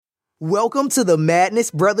Welcome to the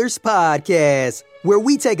MadnessBros podcast, where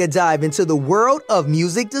we take a dive into the world of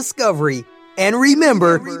music discovery. And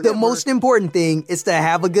remember, the most important thing is to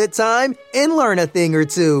have a good time and learn a thing or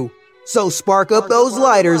two. So spark up those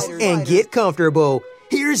lighters and get comfortable.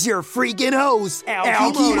 Here's your freaking host,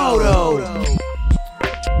 Alkimoto.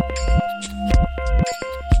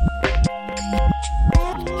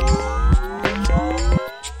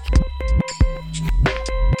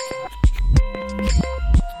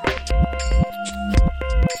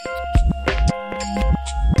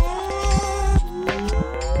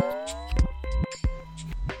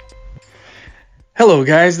 Hello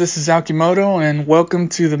guys, this is Alkimoto and welcome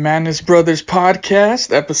to the MadnessBros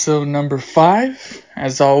podcast, episode number 5.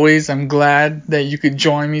 As always, I'm glad that you could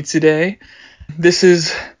join me today. This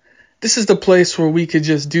is the place where we could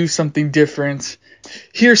just do something different,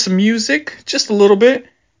 hear some music, just a little bit,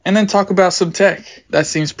 and then talk about some tech. That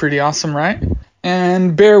seems pretty awesome, right?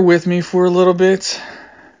 And bear with me for a little bit.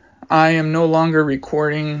 I am no longer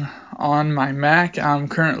recording on my Mac. I'm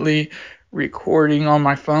currently recording on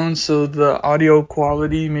my phone, so the audio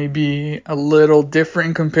quality may be a little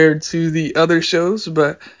different compared to the other shows,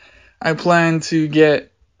 but I plan to get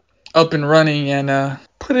up and running and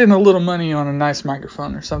put in a little money on a nice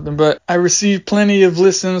microphone or something. But I received plenty of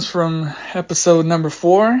listens from episode number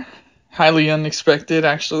 4, highly unexpected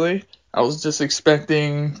actually. I was just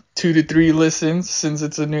expecting 2 to 3 listens since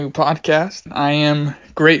it's a new podcast. I am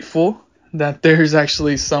grateful that there's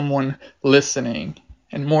actually someone listening,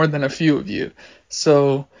 and more than a few of you.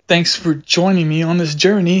 So thanks for joining me on this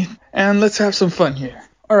journey, and let's have some fun here.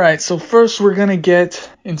 Alright, so first we're gonna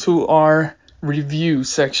get into our review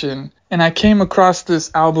section. And I came across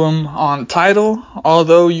this album on Tidal,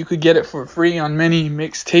 although you could get it for free on many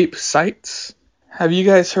mixtape sites. Have you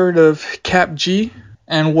guys heard of Kap G?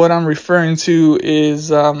 And what I'm referring to is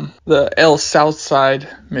the El Southside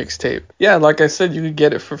mixtape. Yeah, like I said, you could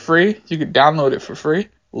get it for free. You could download it for free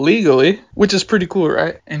legally, which is pretty cool,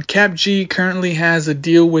 right? And Kap G currently has a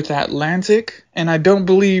deal with Atlantic, and I don't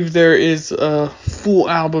believe there is a full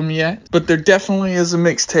album yet, but there definitely is a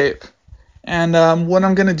mixtape. And what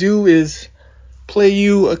I'm gonna do is play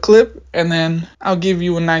you a clip, and then I'll give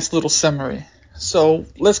you a nice little summary. So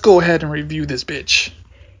let's go ahead and review this bitch.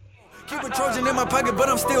 Keep a Trojan in my pocket, but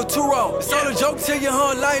I'm still too raw. It's all a joke till you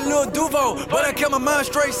hung like Lil Duval. But I kept my mind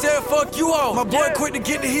straight, said fuck you all. My boy quick to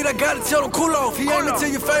get the heat, I gotta tell him cool off. He ain't until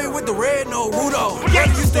you fade with the red, no Rudolph. Yeah,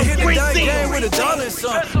 used to hit the dime game with $1 and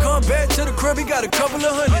some. Come back to the crib, he got a couple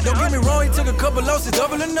of hundred. Don't get me wrong, he took a couple losses,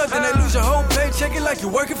 double or nothing. They lose your whole paycheck, it like you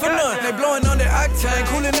working for nothing. They blowing on their octane,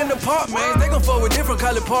 cooling in the park, man. They gon' fuck with different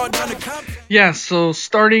color park down the comp. Yeah, so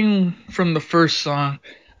starting from the first song,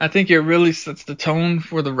 I think it really sets the tone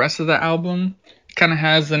for the rest of the album. It kind of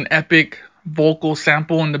has an epic vocal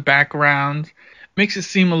sample in the background. Makes it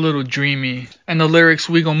seem a little dreamy. And the lyrics,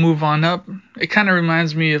 "We gon' move on up," it kind of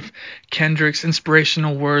reminds me of Kendrick's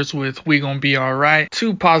inspirational words with "We gon' be alright."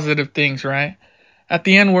 2 positive things, right? At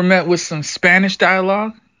the end, we're met with some Spanish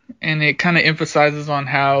dialogue, and it kind of emphasizes on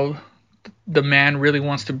how the man really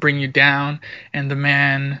wants to bring you down, and the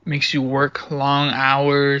man makes you work long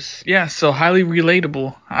hours. Yeah, so highly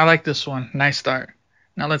relatable. I like this one. Nice start.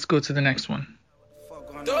 Now let's go to the next one.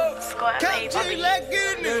 I hate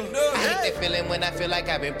that feeling when I feel like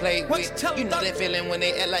I've been played with. You know that feeling when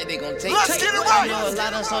they act like they gon' take it. I know a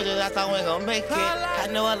lot of soldiers I thought we gon' make it. I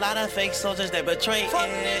know a lot of fake soldiers that betray it.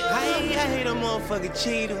 I hate a motherfucking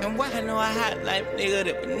cheater. And why I know I hot like nigga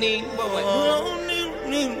that we need.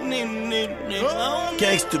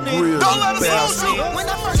 Gangsta grill. Don't let us know. When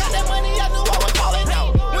I first got that money, I knew I was falling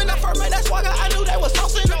out. When I first made that swagger, I knew they was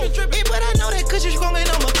saucing on. But I know that cause you strong and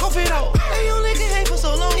I'm a coffee though. They only can hate for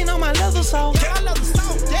so long, you know my leather salt. Yeah, I'm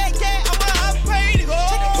ready to go.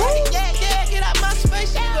 Yeah, get out my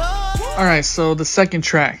space, Alright, so the second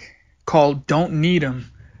track, called Don't Need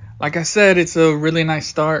 'Em. Like I said, it's a really nice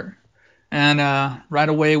start. And right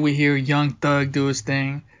away we hear Young Thug do his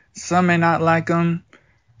thing. Some may not like him.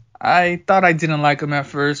 I thought I didn't like him at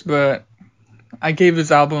first, but I gave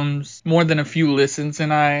his albums more than a few listens,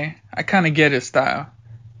 and I kind of get his style.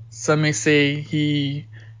 Some may say he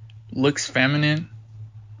looks feminine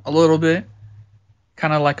a little bit,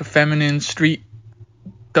 kind of like a feminine street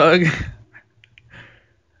thug.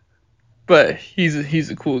 But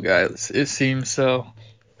he's a cool guy, it seems. So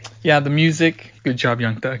yeah, the music, good job,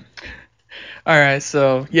 Young Thug. Alright,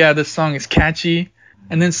 so yeah, this song is catchy.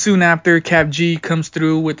 And then soon after, Kap G comes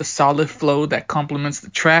through with a solid flow that complements the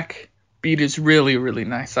track. Beat is really, really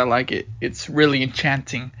nice. I like it. It's really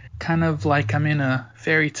enchanting. Kind of like I'm in a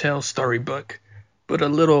fairy tale storybook, but a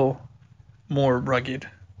little more rugged.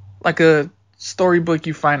 Like a storybook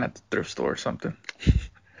you find at the thrift store or something.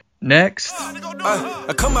 Next.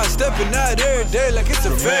 I come out stepping out every day like it's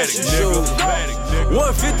a fashion show.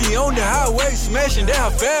 150 on the highway, smashing down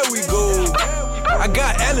how fast we go. I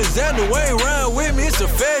got Alexander Wayne round with me, it's a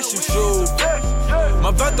fashion show.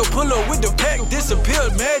 My vato pull up with the pack,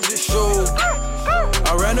 disappeared magic show.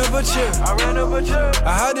 I ran up a chair,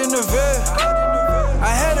 I hide in the veil, I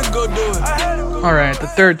had to go do it. Alright, the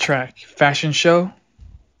third track, Fashion Show.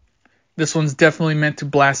 This one's definitely meant to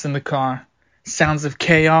blast in the car. Sounds of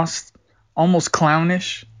chaos, almost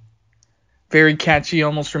clownish. Very catchy,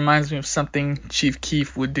 almost reminds me of something Chief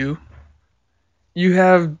Keef would do. You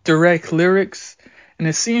have direct lyrics, and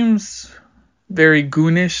it seems very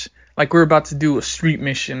goonish, like we're about to do a street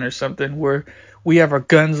mission or something, where we have our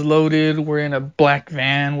guns loaded, we're in a black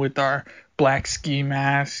van with our black ski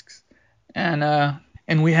masks, and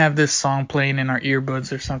we have this song playing in our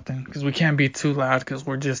earbuds or something, because we can't be too loud, because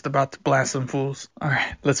we're just about to blast some fools.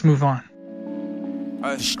 Alright, let's move on.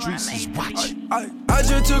 The streets is watching. I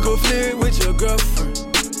just took a flick with your girlfriend.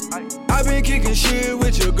 I been kicking shit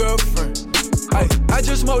with your girlfriend. I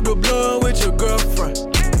just smoked a blunt with your girlfriend.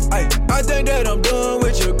 I think that I'm done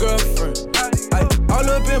with your girlfriend. All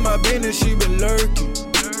up in my business, she been lurking.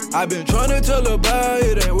 I been trying to tell her about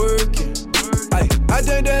it ain't working. I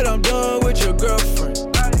think that I'm done with your girlfriend.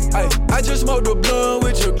 I just smoked a blunt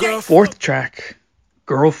with your girlfriend. Fourth track,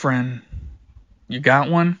 Girlfriend. You got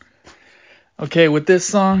one? Okay, with this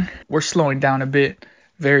song, we're slowing down a bit.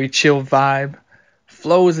 Very chill vibe.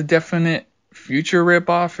 Flow is a definite Future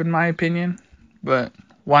ripoff in my opinion, but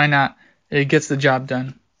why not? It gets the job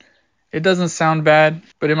done. It doesn't sound bad,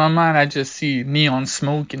 but in my mind I just see neon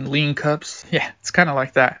smoke and lean cups. Yeah, it's kind of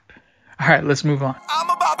like that. Alright, let's move on. I'm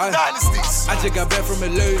about the dynasties. I just got back from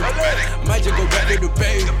LA. Might just go back to the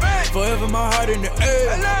bay. Forever my heart in the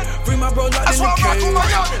air. Free my bro locked in the cage.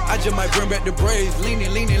 I just might bring back the braids.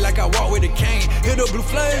 Leaning like I walk with a cane. Hit a blue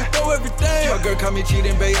flame, throw everything. My girl call me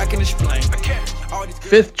cheating, babe, I can explain.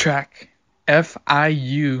 Fifth track,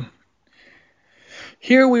 FIU.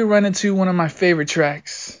 Here we run into one of my favorite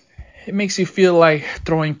tracks. It makes you feel like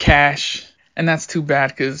throwing cash, and that's too bad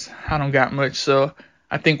because I don't got much, so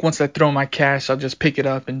I think once I throw my cash, I'll just pick it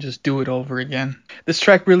up and just do it over again. This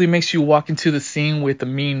track really makes you walk into the scene with a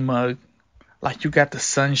mean mug, like you got the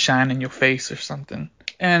sunshine in your face or something.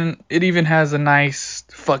 And it even has a nice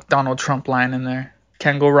fuck Donald Trump line in there.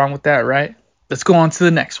 Can't go wrong with that, right? Let's go on to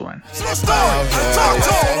the next one.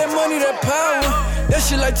 That money, that power, that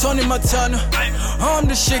shit like Tony Montana. I'm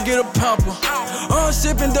the shit, get a pamper. I'm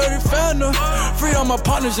sipping dirty Fanta. Free all my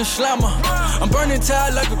partners and slammer. I'm burning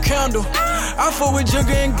tired like a candle. I fuck with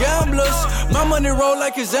jigger and gamblers. My money roll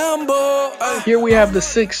like it's amber. Here we have the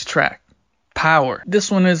sixth track, Power. This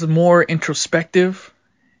one is more introspective.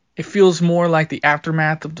 It feels more like the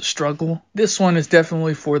aftermath of the struggle. This one is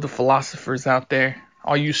definitely for the philosophers out there.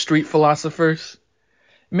 All you street philosophers.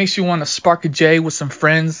 It makes you want to spark a J with some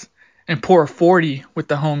friends and pour a 40 with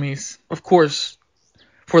the homies. Of course,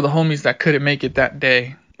 for the homies that couldn't make it that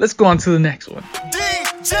day. Let's go on to the next one.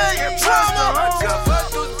 DJ Drama.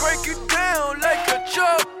 Break it down like a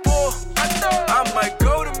chopper. I might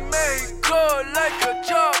go to Mexico like a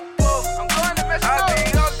chopper. I'm going to Mexico. I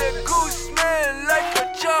be out that goose man like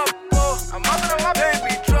a chopper. I'm out of my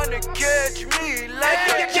baby trying to catch me like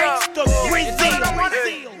a chopper.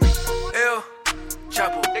 El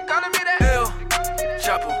Chapo. They calling me that El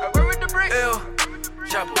Chapo. I work with the brick. El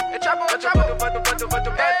Chapo. El Chapo. El Chapo.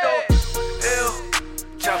 El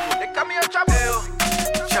Chapo. They call me El Chapo.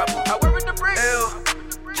 El Chapo. I work with the brick. El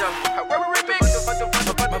Chapo. I work with the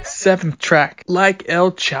Seventh track, Like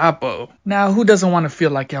El Chapo. Now, who doesn't want to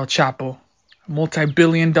feel like El Chapo? A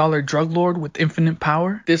multi-billion-dollar drug lord with infinite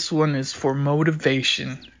power? This one is for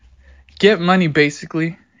motivation. Get money,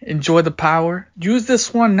 basically. Enjoy the power. Use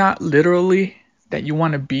this one not literally that you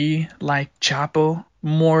want to be like Chapo,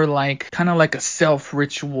 more like kind of like a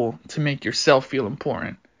self-ritual to make yourself feel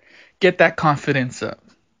important. Get that confidence up.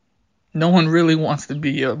 No one really wants to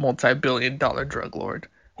be a multi-billion-dollar drug lord,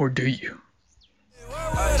 or do you?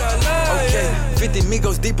 Okay, 50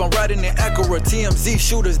 Migos deep, I'm riding in Acura. TMZ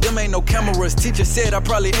shooters, them ain't no cameras. Teacher said I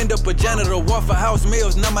probably end up a janitor. Waffle House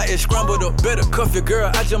meals, now my ex scrambled up. Better cuff your girl,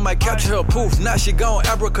 I just might capture her. Poof, now she gone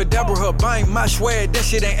abracadabra her. Buying my swag, that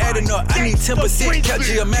shit ain't adding up. I need 10%, Kap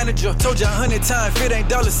G a manager. Told you 100 times, if it ain't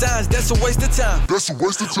dollar signs, that's a waste of time.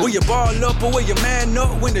 Will you ball up or will you man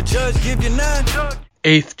up when the judge give you 9?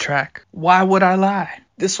 Eighth track, Why Would I Lie?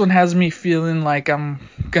 This one has me feeling like I'm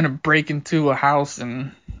gonna break into a house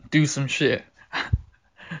and do some shit.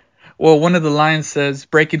 Well, one of the lines says,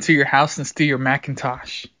 break into your house and steal your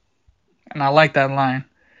Macintosh. And I like that line.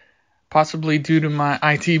 Possibly due to my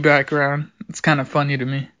IT background, it's kind of funny to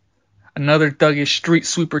me. Another thuggish street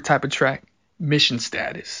sweeper type of track, Mission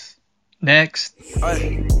Status. Next.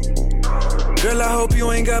 Ay. Girl, I hope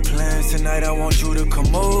you ain't got plans tonight. I want you to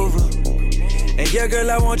come over. And yeah,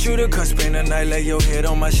 girl, I want you to come spend the night, lay your head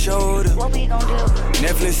on my shoulder. What we gon' do?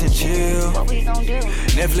 Netflix and chill. What we gon' do?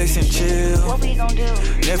 Netflix and chill. What we gon' do?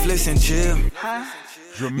 Netflix and chill. Huh?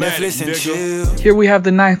 Netflix and chill. Here we have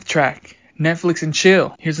the 9th track, Netflix and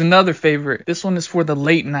Chill. Here's another favorite. This one is for the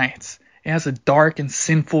late nights. It has a dark and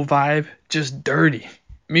sinful vibe, just dirty.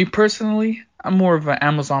 Me personally, I'm more of an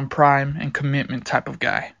Amazon Prime and commitment type of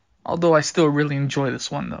guy. Although I still really enjoy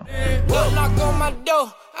this one though. Knock on my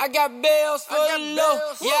door, I got bells for the low.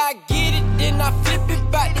 Yeah, I get it, then I flip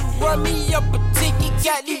it back to run me up a ticket.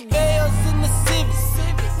 Got these bells in the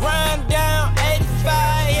Civic. Run down 85,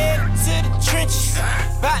 headed to the trenches.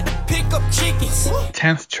 About to pick up chickens.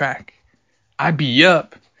 10th track, I Be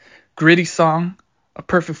Up. Gritty song, a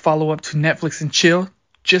perfect follow-up to Netflix and Chill.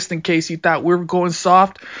 Just in case you thought we were going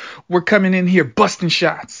soft, we're coming in here busting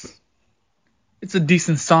shots. It's a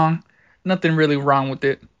decent song. Nothing really wrong with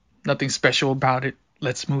it. Nothing special about it.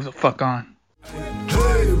 Let's move the fuck on.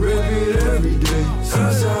 Hey, repeat every day.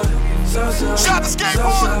 Shot the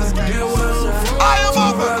skateboard. I am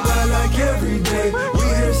over. Like every day. We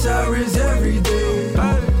hear sirens every day.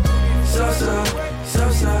 Southside.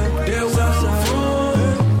 There was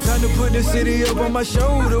time to put the city up on my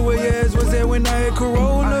shoulder. Where your ass was at when I had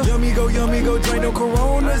Corona. Yummy go, drink no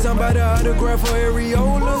Coronas. I'm by the autograph for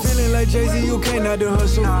Areola. Feeling like Jay-Z, you can't out the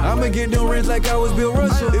hustle. I'ma get them rents like I was Bill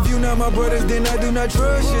Russell. If you not my brothers, then I do not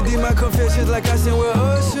trust you. Did my confessions like I sent with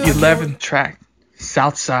Usher. 11th track,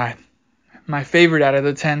 Southside. My favorite out of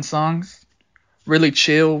the 10 songs. Really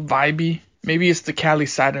chill, vibey. Maybe it's the Cali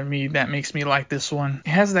side of me that makes me like this one. It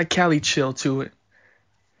has that Cali chill to it.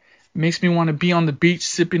 Makes me want to be on the beach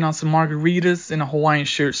sipping on some margaritas in a Hawaiian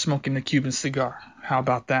shirt smoking a Cuban cigar. How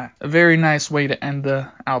about that? A very nice way to end the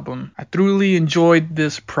album. I thoroughly enjoyed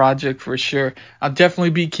this project for sure. I'll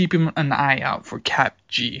definitely be keeping an eye out for Kap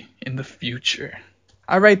G in the future.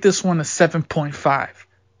 I rate this one a 7.5.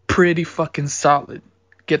 Pretty fucking solid.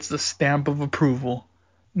 Gets the stamp of approval.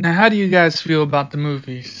 Now, how do you guys feel about the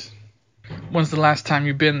movies? When's the last time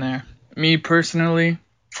you've been there? Me personally,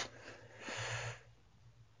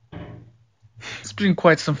 it's been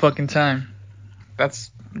quite some fucking time.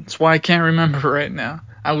 That's why I can't remember right now.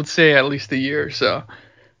 I would say at least a year or so.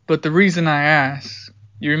 But the reason I ask,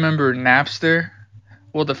 you remember Napster?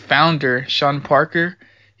 Well, the founder, Sean Parker,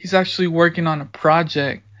 he's actually working on a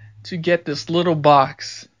project to get this little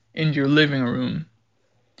box in your living room.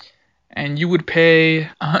 And you would pay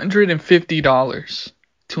 $150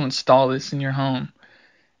 to install this in your home.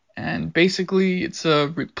 And basically, it's a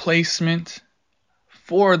replacement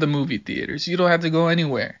for the movie theaters. You don't have to go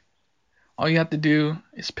anywhere. All you have to do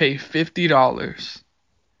is pay $50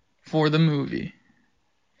 for the movie.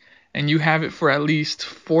 And you have it for at least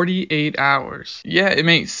 48 hours. Yeah, it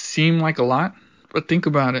may seem like a lot, but think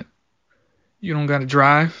about it. You don't gotta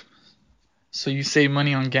drive, so you save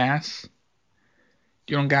money on gas.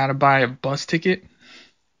 You don't gotta buy a bus ticket.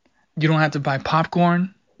 You don't have to buy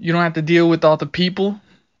popcorn. You don't have to deal with all the people.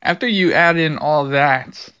 After you add in all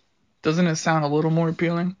that, doesn't it sound a little more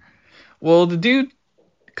appealing? Well, the dude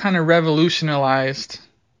kind of revolutionized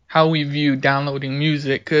how we view downloading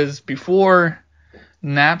music, because before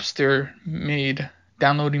Napster made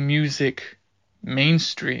downloading music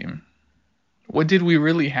mainstream, what did we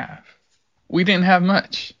really have? We didn't have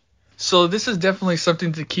much. So this is definitely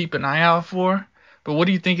something to keep an eye out for. But what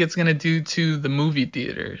do you think it's going to do to the movie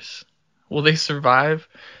theaters? Will they survive?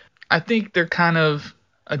 I think they're kind of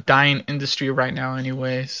a dying industry right now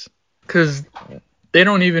anyways. Because they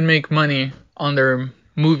don't even make money on their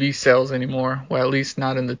movie sales anymore. Well, at least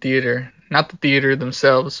not in the theater. Not the theater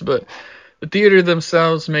themselves, but the theater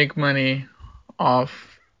themselves make money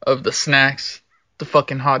off of the snacks, the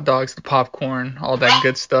fucking hot dogs, the popcorn, all that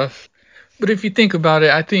good stuff. But if you think about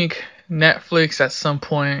it, I think Netflix at some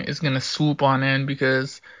point is going to swoop on in,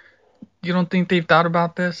 because you don't think they've thought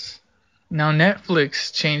about this? Now,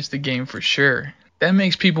 Netflix changed the game for sure. That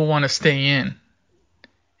makes people want to stay in,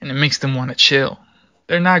 and it makes them want to chill.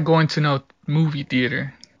 They're not going to no movie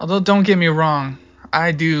theater. Although, don't get me wrong,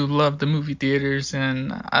 I do love the movie theaters,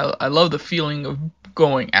 and I love the feeling of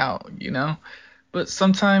going out, you know? But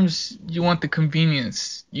sometimes you want the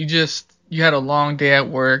convenience. You had a long day at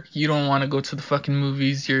work. You don't want to go to the fucking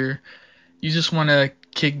movies. You just want to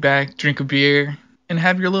kick back, drink a beer, and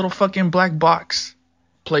have your little fucking black box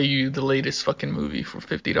play you the latest fucking movie for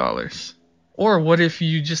 $50. Or what if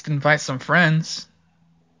you just invite some friends,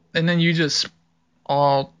 and then you just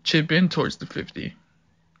all chip in towards the 50?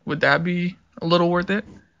 Would that be a little worth it?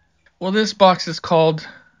 Well, this box is called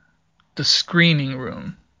the screening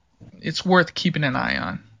room. It's worth keeping an eye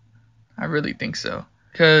on. I really think so.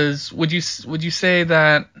 Because would you say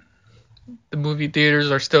that the movie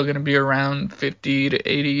theaters are still going to be around 50 to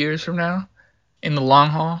 80 years from now in the long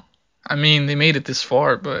haul? I mean, they made it this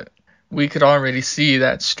far, but we could already see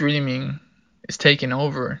that streaming is taking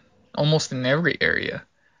over almost in every area.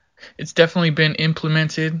 It's definitely been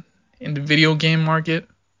implemented in the video game market,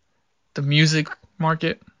 the music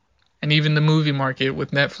market, and even the movie market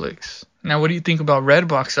with Netflix. Now, what do you think about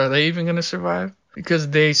Redbox? Are they even going to survive? Because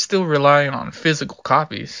they still rely on physical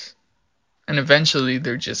copies. And eventually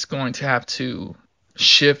they're just going to have to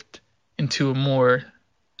shift into a more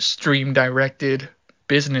stream-directed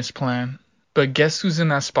business plan. But guess who's in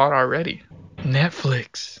that spot already?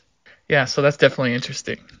 Netflix. Yeah, so that's definitely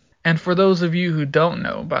interesting. And for those of you who don't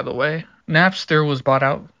know, by the way, Napster was bought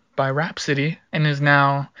out by Rhapsody and is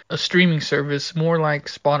now a streaming service more like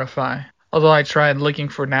Spotify. Although I tried looking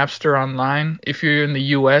for Napster online, if you're in the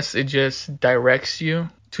US, it just directs you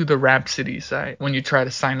to the Rhapsody site when you try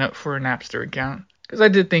to sign up for a Napster account. Because I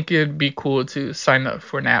did think it'd be cool to sign up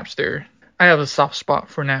for Napster. I have a soft spot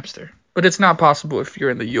for Napster. But it's not possible if you're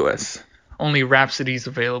in the US. Only Rhapsody's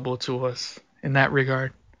available to us in that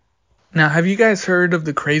regard. Now, have you guys heard of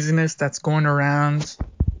the craziness that's going around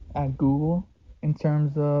at Google in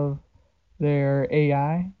terms of their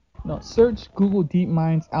AI? No, search Google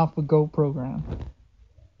DeepMind's AlphaGo program.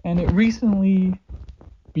 And it recently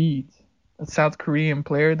beat a South Korean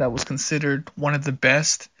player that was considered one of the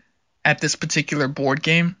best at this particular board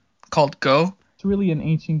game called Go. It's really an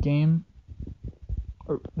ancient game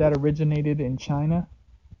that originated in China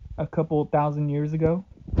a couple thousand years ago.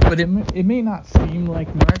 But it may not seem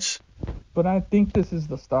like much, but I think this is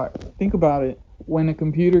the start. Think about it. When a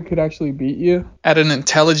computer could actually beat you at an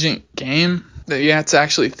intelligent game that you have to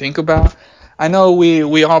actually think about. I know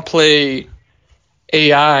we all play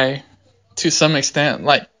AI to some extent.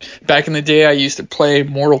 Like back in the day, I used to play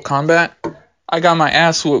Mortal Kombat. I got my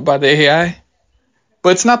ass whooped by the AI.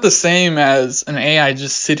 But it's not the same as an AI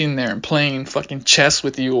just sitting there and playing fucking chess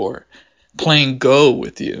with you or playing Go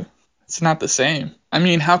with you. It's not the same. I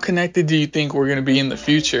mean, how connected do you think we're going to be in the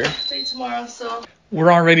future? Tomorrow, so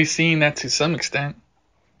We're already seeing that to some extent.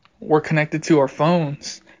 We're connected to our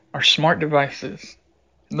phones, our smart devices.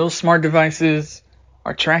 And those smart devices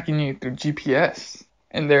are tracking you through GPS.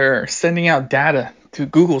 And they're sending out data to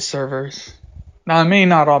Google servers. Now, it may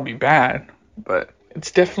not all be bad, but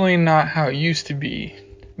it's definitely not how it used to be.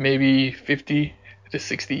 Maybe 50 to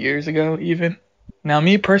 60 years ago, even. Now,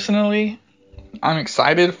 me personally, I'm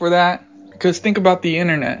excited for that. Because think about the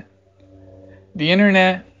internet. The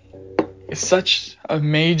internet is such a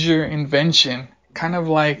major invention. Kind of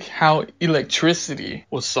like how electricity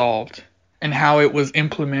was solved. And how it was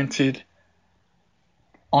implemented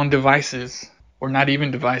on devices. Or not even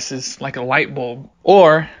devices, like a light bulb.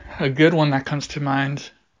 Or a good one that comes to mind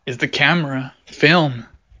is the camera, film.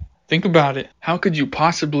 Think about it. How could you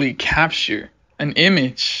possibly capture an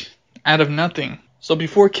image out of nothing? So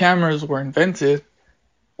before cameras were invented,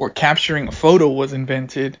 or capturing a photo was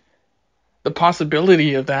invented, the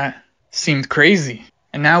possibility of that seemed crazy.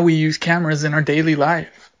 And now we use cameras in our daily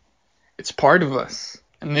life. It's part of us,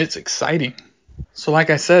 and it's exciting. So like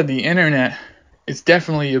I said, the internet is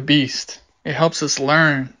definitely a beast. It helps us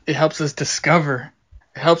learn. It helps us discover.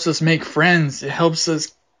 It helps us make friends. It helps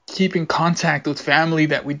us keep in contact with family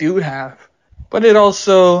that we do have. But it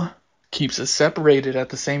also keeps us separated at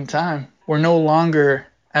the same time. We're no longer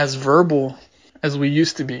as verbal as we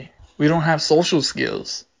used to be. We don't have social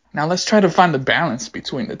skills. Now let's try to find the balance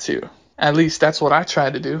between the two. At least that's what I try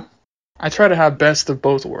to do. I try to have best of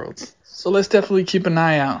both worlds. So let's definitely keep an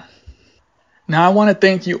eye out. Now I want to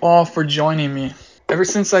thank you all for joining me. Ever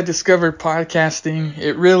since I discovered podcasting,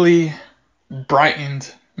 it really brightened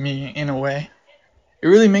me in a way. It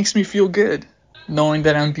really makes me feel good knowing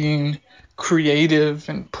that I'm being creative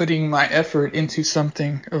and putting my effort into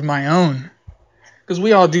something of my own. Because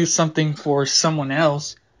we all do something for someone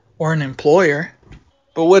else or an employer.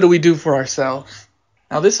 But what do we do for ourselves?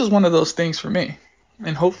 Now this is one of those things for me.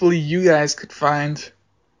 And hopefully you guys could find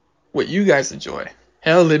what you guys enjoy.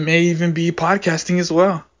 Hell, it may even be podcasting as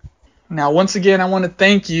well. Now, once again, I want to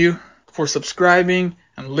thank you for subscribing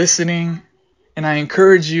and listening. And I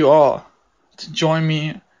encourage you all to join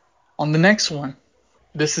me on the next one.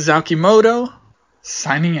 This is Akimoto,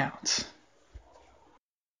 signing out.